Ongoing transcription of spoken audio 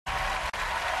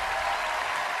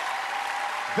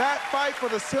That fight for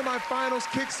the semifinals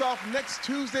kicks off next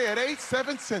Tuesday at 8,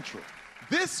 7 Central.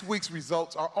 This week's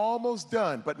results are almost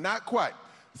done, but not quite.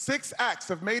 6 acts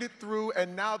have made it through,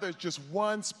 and now there's just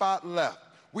one spot left.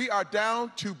 We are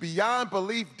down to Beyond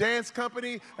Belief Dance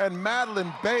Company and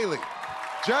Madeline Bailey.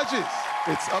 Judges,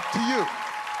 it's up to you.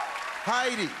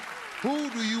 Heidi, who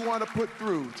do you want to put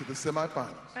through to the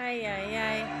semifinals? I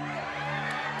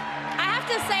have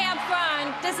to say up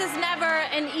front, this is never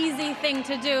an easy thing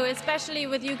to do, especially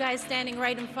with you guys standing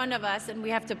right in front of us, and we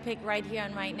have to pick right here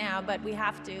and right now, but we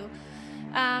have to.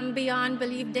 Beyond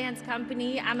Belief Dance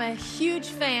Company, I'm a huge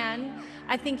fan.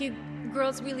 I think you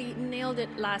girls really nailed it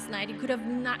last night. You could have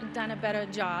not done a better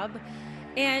job.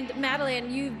 And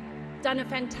Madeline, you've done a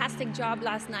fantastic job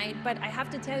last night, but I have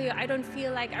to tell you, I don't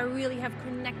feel like I really have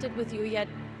connected with you yet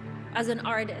as an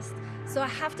artist. So I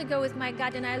have to go with my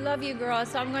gut, and I love you girls,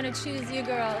 so I'm gonna choose you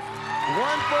girls.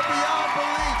 One for Beyond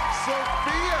Belief,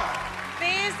 Sophia.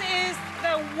 This is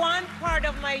the one part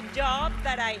of my job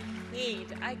that I hate.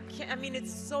 I mean,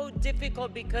 it's so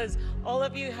difficult because all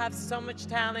of you have so much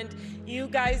talent. You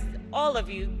guys, all of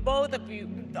you, both of you,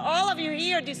 all of you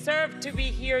here deserve to be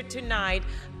here tonight.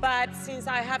 But since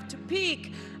I have to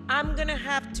pick, I'm gonna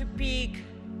have to pick.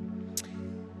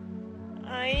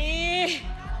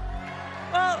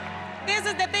 Well, this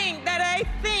is the thing that I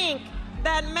think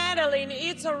that Madeline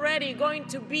is already going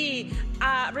to be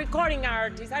a recording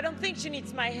artist. I don't think she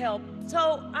needs my help.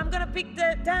 So I'm gonna pick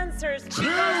the dancers. Two for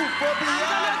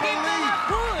Beyond Belief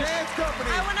push. Dance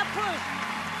Company. I wanna push.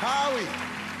 Howie.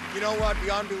 You know what,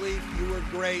 Beyond Belief, you were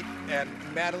great, and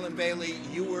Madeline Bailey,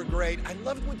 you were great. I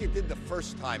loved what you did the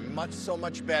first time, so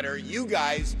much better. You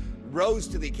guys rose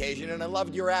to the occasion, and I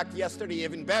loved your act yesterday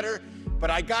even better,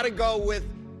 but I gotta go with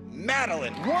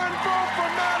Madeline. One vote for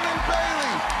Madeline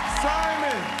Bailey.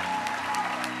 Simon.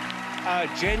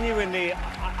 Genuinely,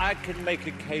 I can make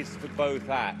a case for both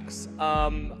acts.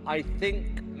 I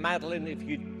think, Madeline, if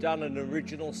you'd done an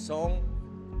original song,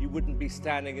 you wouldn't be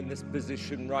standing in this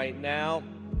position right now.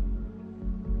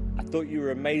 I thought you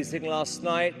were amazing last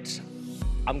night.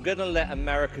 I'm gonna let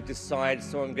America decide,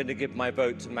 so I'm gonna give my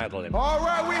vote to Madeline. All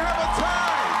right, we have a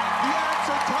tie. The acts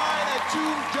are tied at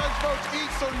 2 judge votes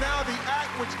each, so now the act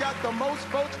which got the most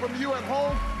votes from you at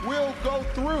home will go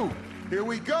through. Here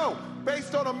we go.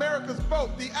 Based on America's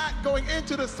vote, the act going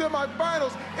into the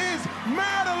semifinals is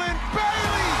Madeline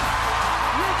Bailey.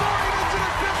 You're going into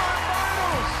the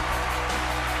semifinals.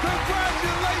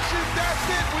 Congratulations, that's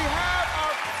it. We have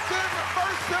our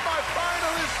first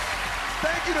semifinalist.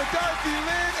 Thank you to Darcy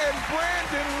Lynn and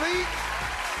Brandon Lee.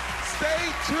 Stay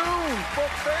tuned for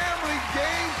Family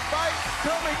Game Fight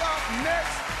coming up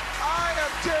next. I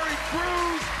am Terry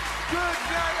Crews. Good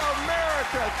night,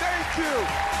 America. Thank you.